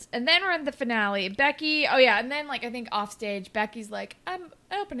 And then we're in the finale. Becky, and then, like, I think off stage, Becky's like, I'm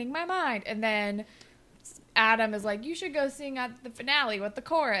opening my mind. And then Adam is like, you should go sing at the finale with the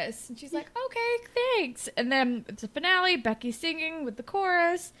chorus. And she's like, okay, thanks. And then it's a finale, Becky's singing with the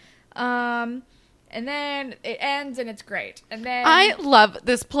chorus. And then it ends and it's great. And then I love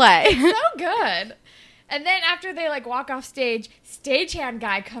this play. It's so good. And then after they, like, walk off stage, stagehand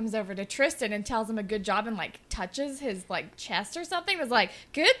guy comes over to Tristan and tells him a good job and, like, touches his, like, chest or something. Was like,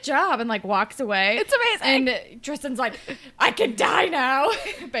 good job, and, like, walks away. It's amazing. And Tristan's like, I can die now,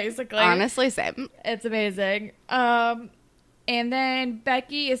 basically. Honestly, same. It's amazing. And then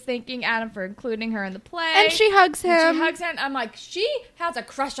Becky is thanking Adam for including her in the play. And she hugs him. I'm like, she has a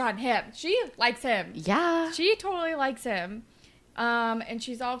crush on him. She likes him. Yeah. She totally likes him. And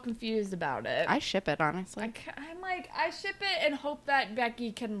she's all confused about it. I ship it, honestly. I'm like, I ship it and hope that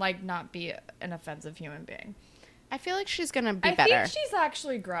Becky can, like, not be an offensive human being. I feel like she's gonna be better. I think she's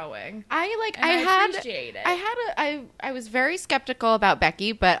actually growing. I appreciate it. I was very skeptical about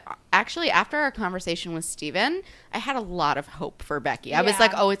Becky, but actually after our conversation with Steven, I had a lot of hope for Becky. I was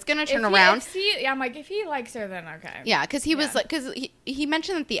like, oh, it's gonna turn around. I'm like, if he likes her, then okay. Yeah, because was like, because he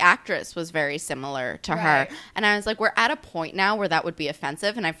mentioned that the actress was very similar to her, and I was like, we're at a point now where that would be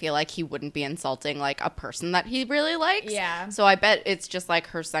offensive, and I feel like he wouldn't be insulting, like, a person that he really likes. Yeah. So I bet it's just like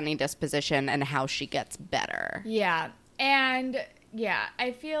her sunny disposition and how she gets better. Yeah, and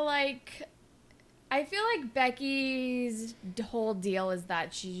I feel like Becky's whole deal is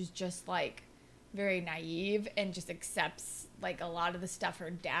that she's just, like, very naive and just accepts, like, a lot of the stuff her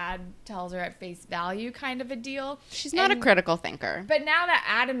dad tells her at face value, kind of a deal. She's not a critical thinker. But now that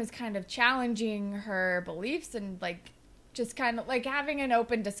Adam is kind of challenging her beliefs and, like, just kind of, like, having an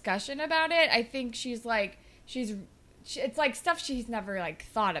open discussion about it, I think she's like, it's like stuff she's never, like,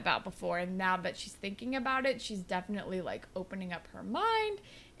 thought about before. And now that she's thinking about it, she's definitely, like, opening up her mind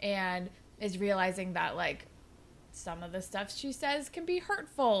and is realizing that, like, some of the stuff she says can be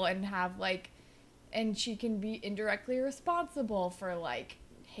hurtful and have, like, and she can be indirectly responsible for, like,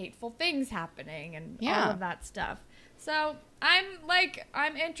 hateful things happening and all of that stuff. So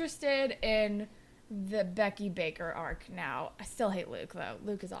I'm interested in the Becky Baker arc now. I still hate Luke, though.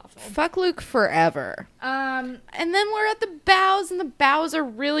 Luke is awful. Fuck Luke forever. And then we're at the bows, and the bows are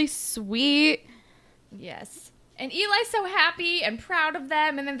really sweet. Yes. And Eli's so happy and proud of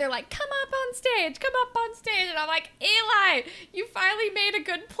them, and then they're like, come up on stage, and I'm like, Eli, you finally made a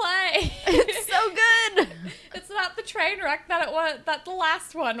good play. It's so good. It's not the train wreck that the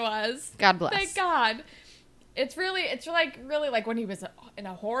last one was. God bless. Thank God. It's really like when he was in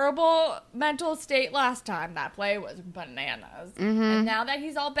a horrible mental state last time, that play was bananas. Mm-hmm. And now that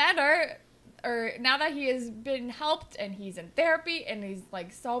he's all better, or now that he has been helped and he's in therapy and he's,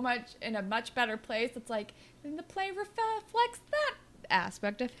 like, so much in a much better place, it's like, and the play reflects that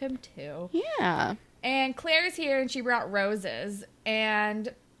aspect of him too. Yeah. And Claire's here and she brought roses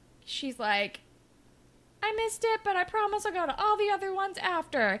and she's like, I missed it, but I promise I'll go to all the other ones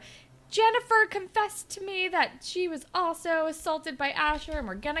after. Jennifer confessed to me that she was also assaulted by Asher and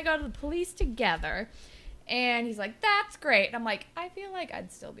we're gonna go to the police together. And he's like, that's great. And I'm like, I feel like I'd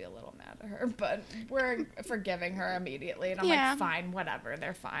still be a little mad at her, but we're forgiving her immediately. And I'm like, fine, whatever,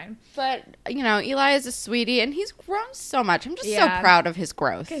 they're fine. But, you know, Eli is a sweetie, and he's grown so much. I'm just so proud of his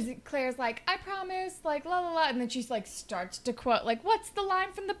growth. Because Claire's like, I promise, like, la la la. And then she's like, starts to quote, like, what's the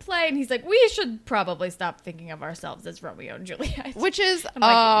line from the play? And he's like, we should probably stop thinking of ourselves as Romeo and Juliet. Which is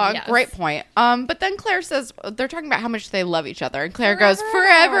a great point. But then Claire says, they're talking about how much they love each other. And Claire goes,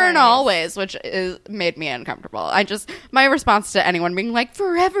 forever and always, which made me uncomfortable. My response to anyone being like,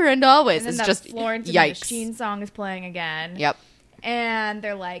 forever and always, is just Florence and the Machine song is playing again. Yep. And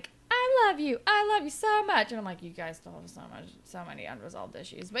they're like, I love you so much. And I'm like, you guys still have so many unresolved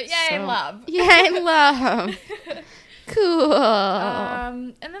issues. But yay, love. Yay, love. Cool.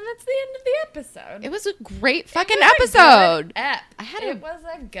 And then that's the end of the episode. It was a great fucking episode. It was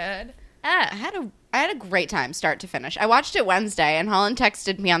a good I had a great time start to finish. I watched it Wednesday, and Holland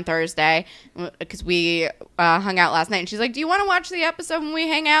texted me on Thursday because we hung out last night. And she's like, do you want to watch the episode when we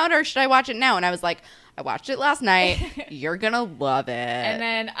hang out, or should I watch it now? And I was like, I watched it last night. You're going to love it. And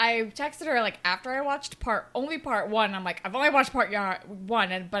then I texted her, like, after I watched only part one. I'm like, I've only watched part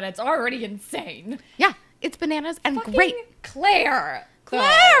one, but it's already insane. Yeah. It's bananas and Fucking great. Claire.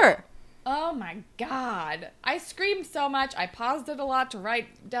 Claire! Oh my God. I screamed so much. I paused it a lot to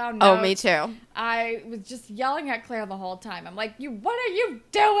write down notes. Oh, me too. I was just yelling at Claire the whole time. I'm like, what are you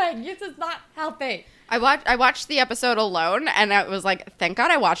doing? This is not healthy. I watched the episode alone, and I was like, thank God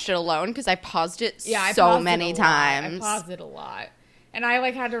I watched it alone, because I paused it so many times. I paused it a lot. And I,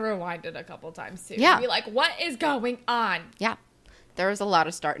 like, had to rewind it a couple times, too. Yeah. To be like, what is going on? Yeah. There was a lot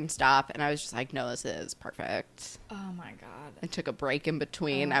of start and stop, and I was just like, no, this is perfect. Oh, my God. I took a break in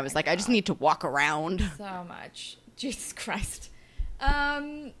between. Oh I was my like, I just God. need to walk around. So much. Jesus Christ.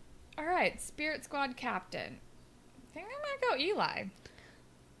 All right. Spirit Squad Captain. I think I'm going to go Eli.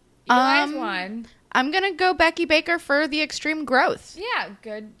 Eli's one. I'm going to go Becky Baker for the extreme growth. Yeah,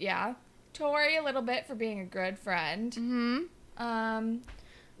 good. Yeah. Tori a little bit for being a good friend. Mm-hmm.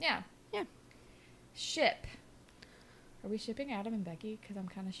 Yeah. Yeah. Ship. Are we shipping Adam and Becky? Because I'm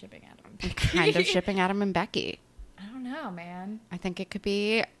kind of shipping Adam and I'm Becky. kind of shipping Adam and Becky. I don't know, man. I think it could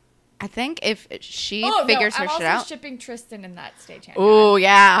be... I think if she Oh, figures her I'm shit also out... shipping Tristan in that stagehand. Ooh,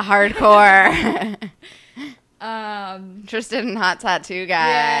 yeah, hardcore. guy. Tristan and hot tattoo guy.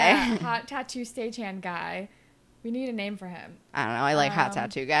 Yeah, hot tattoo stagehand guy. We need a name for him. I don't know. I like hot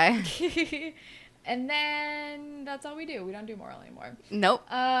tattoo guy. And then that's all we do. We don't do moral anymore. Nope.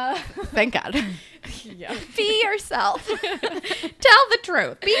 Thank God. Yeah. Be yourself. Tell the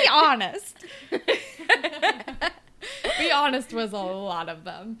truth. Be honest. Be honest was a lot of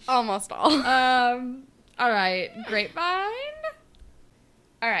them. Almost all. All right. Grapevine.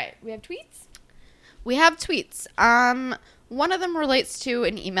 All right. We have tweets. We have tweets. One of them relates to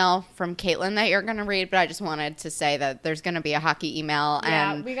an email from Caitlin that you're going to read, but I just wanted to say that there's going to be a hockey email.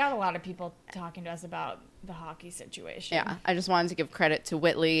 Yeah, and we got a lot of people talking to us about the hockey situation. yeah, I just wanted to give credit to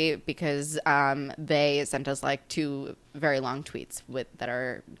Whitley because they sent us like 2 very long tweets that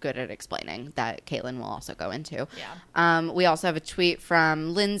are good at explaining that Caitlin will also go into. Yeah. We also have a tweet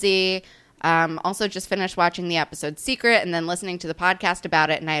from Lindsay. Also just finished watching the episode Secret and then listening to the podcast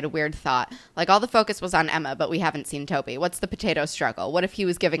about it, and I had a weird thought. Like, all the focus was on Emma, but we haven't seen Toby. What's the potato struggle? What if he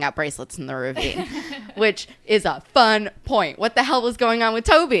was giving out bracelets in the ravine? Which is a fun point. What the hell was going on with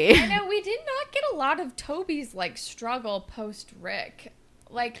Toby? I know, we did not get a lot of Toby's, like, struggle post-Rick.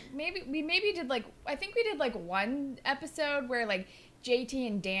 Like, we maybe did, like, I think we did, like, one episode where, like, JT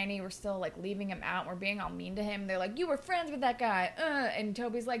and Danny were still, like, leaving him out. We're being all mean to him. They're like, you were friends with that guy. And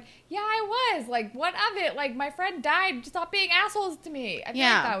Toby's like, yeah, I was. Like, what of it? Like, my friend died. Stop being assholes to me. I feel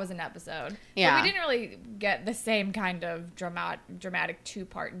like that was an episode. Yeah. But we didn't really get the same kind of dramatic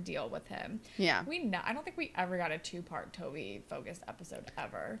 2-part deal with him. Yeah. I don't think we ever got a 2-part Toby-focused episode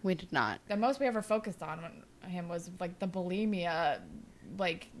ever. We did not. The most we ever focused on him was, like, the bulimia,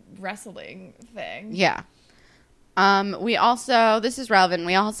 like, wrestling thing. Yeah. We also, this is relevant,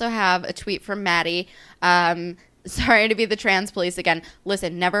 we also have a tweet from Maddie. Sorry to be the trans police again.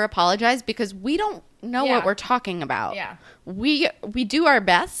 Listen, never apologize because we don't know what we're talking about. Yeah. We do our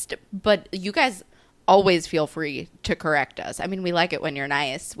best, but you guys always feel free to correct us. I mean, we like it when you're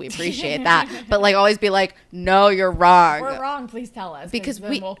nice. We appreciate that. But, like, always be like, no, you're wrong. We're wrong, please tell us. Because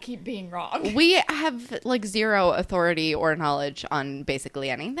then we'll keep being wrong. We have, like, zero authority or knowledge on basically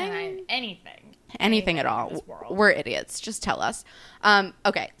anything. Anything at all. We're idiots. Just tell us.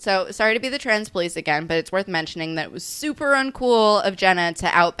 Okay, so sorry to be the trans police again, but it's worth mentioning that it was super uncool of Jenna to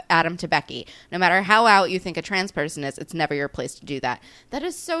out Adam to Becky. No matter how out you think a trans person is, it's never your place to do that. That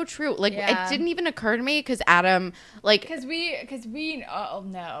is so true. Like, it didn't even occur to me because Adam, like... Because we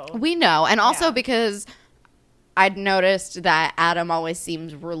know. We know. And also because... I'd noticed that Adam always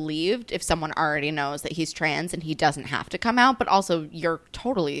seems relieved if someone already knows that he's trans and he doesn't have to come out. But also, you're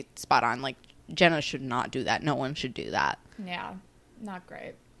totally spot on. Like, Jenna should not do that. No one should do that. Yeah, not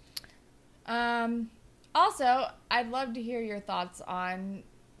great. Also, I'd love to hear your thoughts on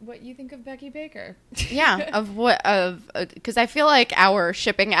what you think of Becky Baker. Yeah, because I feel like our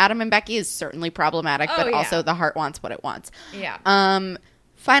shipping Adam and Becky is certainly problematic, but also the heart wants what it wants. Yeah.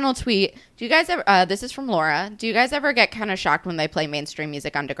 Final tweet. Do you guys ever, this is from Laura. Do you guys ever get kind of shocked when they play mainstream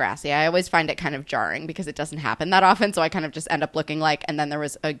music on Degrassi? I always find it kind of jarring because it doesn't happen that often. So I kind of just end up looking like, and then there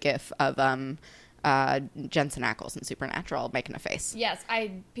was a gif of, Jensen Ackles in Supernatural making a face. Yes,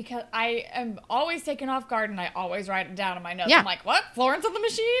 because I am always taken off guard and I always write it down in my notes. Yeah. I'm like, what? Florence and the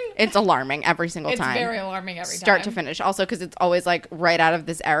Machine? It's alarming every single time. It's very alarming every time. Start to finish. Also because it's always like right out of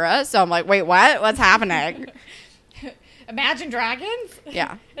this era. So I'm like, wait, what? What's happening? Imagine Dragons?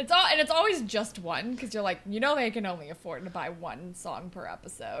 Yeah. It's always just one because you're like, they can only afford to buy one song per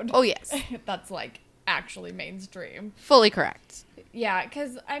episode. Oh, yes. That's like actually mainstream. Fully correct. Yeah,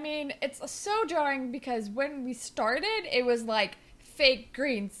 because I mean, it's so jarring because when we started, it was like fake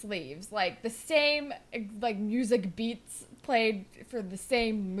green sleeves. Like, the same, like, music beats played for the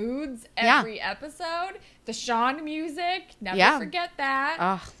same moods every episode. The Sean music, never forget that.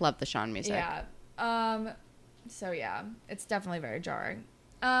 Oh, love the Sean music. Yeah. So, yeah, it's definitely very jarring.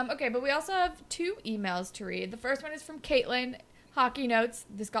 Okay, but we also have 2 emails to read. The first one is from Caitlin, Hockey Notes.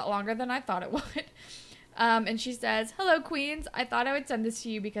 This got longer than I thought it would. And she says, "Hello, Queens. I thought I would send this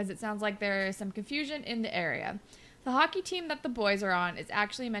to you because it sounds like there is some confusion in the area. The hockey team that the boys are on is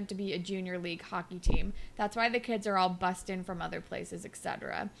actually meant to be a junior league hockey team. That's why the kids are all bussed in from other places,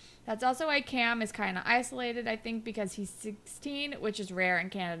 etc. That's also why Cam is kind of isolated, I think, because he's 16, which is rare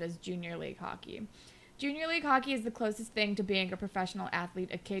in Canada's junior league hockey. Junior league hockey is the closest thing to being a professional athlete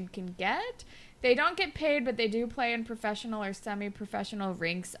a kid can get. They don't get paid, but they do play in professional or semi-professional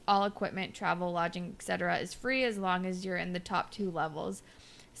rinks. All equipment, travel, lodging, etc. is free as long as you're in the top 2 levels.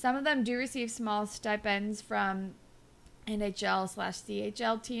 Some of them do receive small stipends from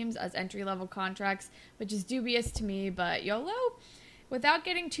NHL/CHL teams as entry-level contracts, which is dubious to me, but YOLO. Without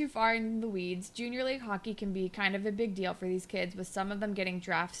getting too far in the weeds, junior league hockey can be kind of a big deal for these kids, with some of them getting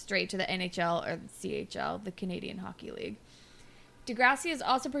drafted straight to the NHL or the CHL, the Canadian Hockey League. Degrassi is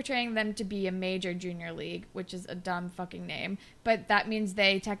also portraying them to be a major junior league, which is a dumb fucking name, but that means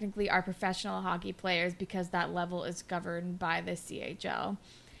they technically are professional hockey players because that level is governed by the CHL.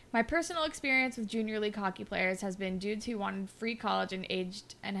 My personal experience with junior league hockey players has been dudes who wanted free college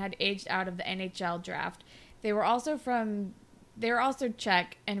and had aged out of the NHL draft. They were also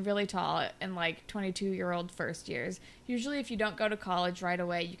Czech and really tall and like 22-year-old first years. Usually if you don't go to college right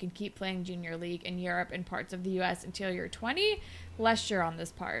away, you can keep playing junior league in Europe and parts of the US until you're 20. Less sure on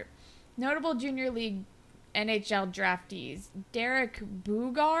this part. Notable junior league NHL draftees. Derek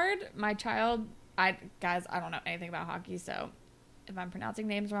Boogaard, guys, I don't know anything about hockey, so if I'm pronouncing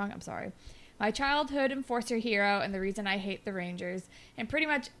names wrong, I'm sorry. My childhood enforcer hero and the reason I hate the Rangers, and pretty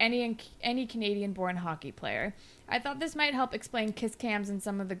much any Canadian-born hockey player. I thought this might help explain kiss cams and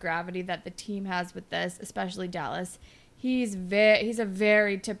some of the gravity that the team has with this, especially Dallas. He's a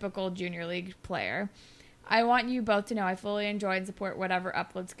very typical junior league player. I want you both to know I fully enjoy and support whatever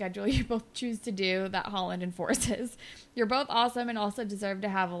upload schedule you both choose to do that Holland enforces. You're both awesome and also deserve to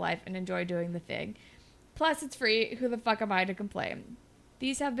have a life and enjoy doing the thing. Plus, it's free. Who the fuck am I to complain?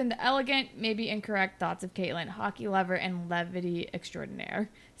 These have been the elegant, maybe incorrect thoughts of Caitlin, hockey lover and levity extraordinaire,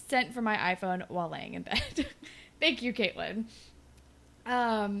 sent from my iPhone while laying in bed. Thank you, Caitlin.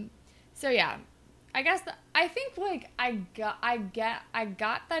 So yeah, I think like I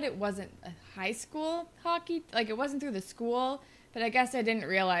got that it wasn't a high school hockey, like it wasn't through the school, but I guess I didn't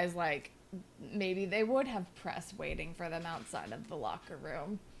realize like maybe they would have press waiting for them outside of the locker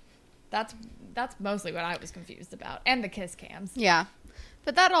room. That's mostly what I was confused about, and the kiss cams. Yeah.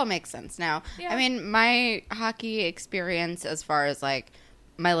 But that all makes sense now. Yeah. I mean, my hockey experience as far as, like,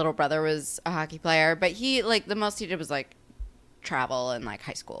 my little brother was a hockey player, but he, like, the most he did was, like, travel in, like,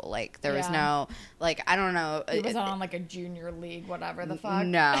 high school. Like, there was no, like, I don't know. He wasn't on, like, a junior league, whatever the fuck.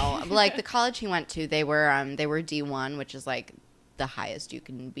 No. Like, the college he went to, they were D1, which is, like, the highest you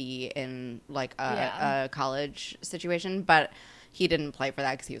can be in, like, a college situation. But he didn't play for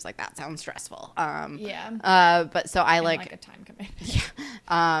that because he was like, that sounds stressful. But so I like a time commitment.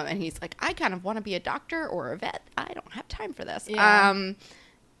 Yeah. And he's like, I kind of want to be a doctor or a vet. I don't have time for this. Yeah.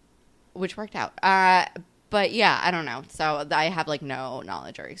 Which worked out. But yeah, I don't know. So I have like no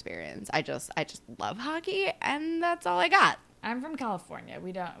knowledge or experience. I just love hockey, and that's all I got. I'm from California.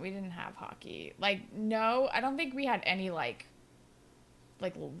 We didn't have hockey. Like, no, I don't think we had any like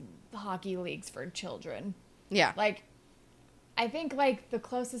hockey leagues for children. Yeah. Like, I think, like, the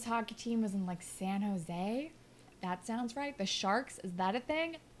closest hockey team was in, like, San Jose. That sounds right. The Sharks, is that a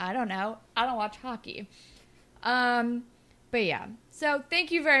thing? I don't know. I don't watch hockey. But, yeah. So,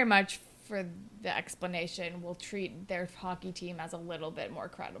 thank you very much for the explanation. We'll treat their hockey team as a little bit more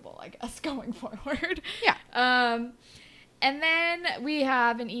credible, I guess, going forward. Yeah. And then we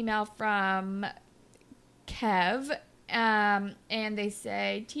have an email from Kev, and they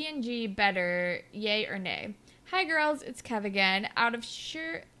say, TNG better, yay or nay? Hi girls, it's Kev again. Out of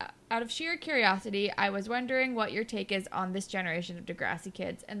sheer curiosity, I was wondering what your take is on this generation of Degrassi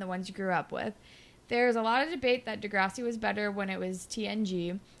kids and the ones you grew up with. There's a lot of debate that Degrassi was better when it was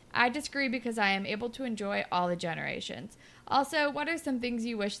TNG. I disagree because I am able to enjoy all the generations. Also, what are some things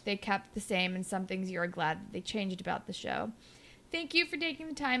you wish they kept the same and some things you are glad that they changed about the show? Thank you for taking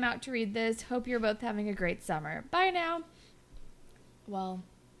the time out to read this. Hope you're both having a great summer. Bye now. Well,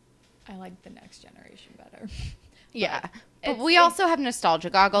 I like the next generation better. Yeah. But we also have nostalgia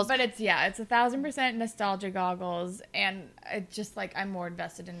goggles. But it's 1,000% nostalgia goggles, and it's just like I'm more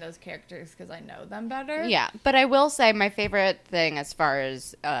invested in those characters because I know them better. Yeah, but I will say my favorite thing as far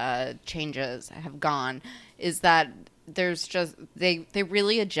as changes have gone is that there's just they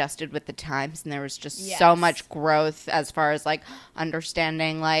really adjusted with the times, and there was just so much growth as far as like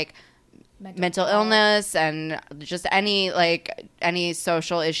understanding like mental illness and just any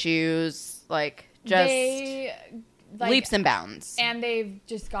social issues, like just leaps and bounds. And they've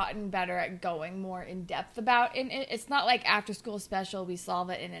just gotten better at going more in depth about it. It's not like After School Special, we solve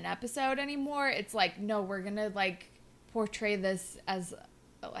it in an episode anymore. It's like, no, we're gonna like portray this as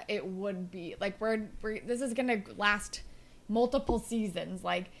it would be. Like we're this is gonna last multiple seasons.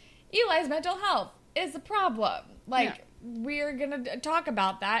 Like Eli's mental health is a problem. Like we're gonna talk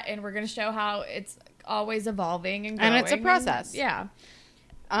about that, and we're gonna show how it's always evolving and growing. And it's a process. Yeah.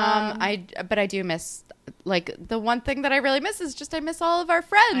 But I do miss, like, the one thing that I really miss is just I miss all of our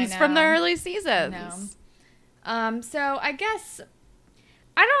friends from the early seasons. So I guess,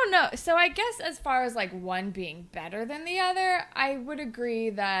 I don't know. So I guess as far as like one being better than the other, I would agree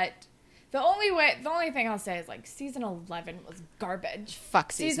that the only thing I'll say is like season 11 was garbage.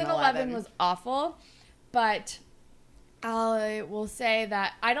 Fuck season 11 was awful, but I will say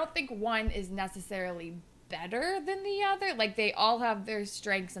that I don't think one is necessarily better than the other. Like they all have their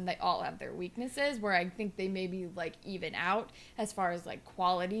strengths and they all have their weaknesses, where I think they maybe like even out as far as like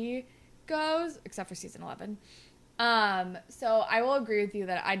quality goes, except for season 11. So I will agree with you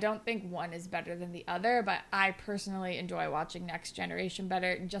that I don't think one is better than the other, but I personally enjoy watching Next Generation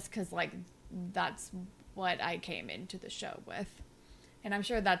better just because like that's what I came into the show with, and I'm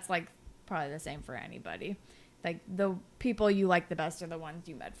sure that's like probably the same for anybody. Like, the people you like the best are the ones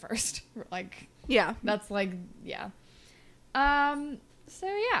you met first. Like, yeah. That's like, yeah. So that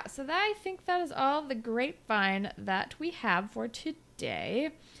I think that is all the grapevine that we have for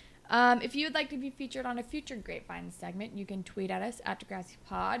today. If you would like to be featured on a future Grapevine segment, you can tweet at us at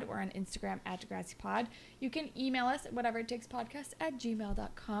DegrassiPod or on Instagram at DegrassiPod. You can email us at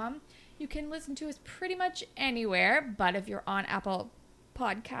whateveritakespodcast@gmail.com. You can listen to us pretty much anywhere, but if you're on Apple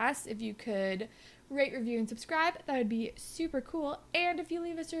Podcasts, if you could rate, review, and subscribe, that would be super cool. And if you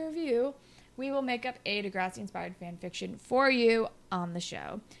leave us a review, we will make up a Degrassi-inspired fan fiction for you on the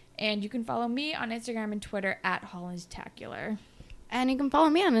show. And you can follow me on Instagram and Twitter at HollandTacular. And you can follow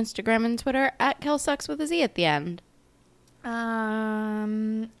me on Instagram and Twitter at KelSucks with a Z at the end. I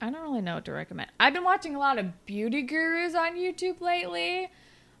don't really know what to recommend. I've been watching a lot of beauty gurus on YouTube lately.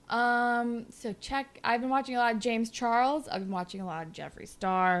 I've been watching a lot of James Charles. I've been watching a lot of Jeffree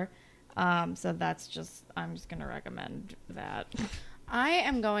Star. So I'm just going to recommend that. I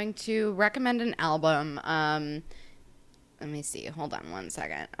am going to recommend an album. Let me see. Hold on one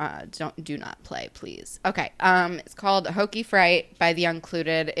second. Do not play, please. Okay. It's called Hokey Fright by The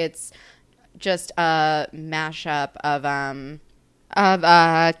Uncluded. It's just a mashup of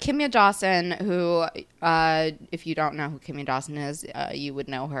Kimya Dawson, who, if you don't know who Kimya Dawson is, you would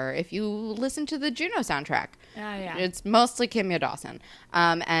know her if you listen to the Juno soundtrack. Yeah. It's mostly Kimya Dawson.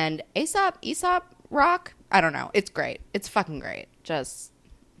 And Aesop Rock, I don't know. It's great. It's fucking great. Just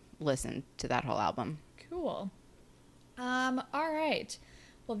listen to that whole album. Cool. All right.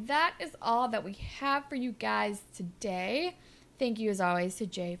 Well, that is all that we have for you guys today. Thank you, as always, to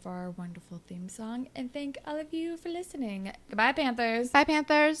Jay for our wonderful theme song. And thank all of you for listening. Goodbye, Panthers. Bye,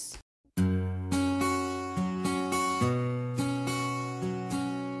 Panthers.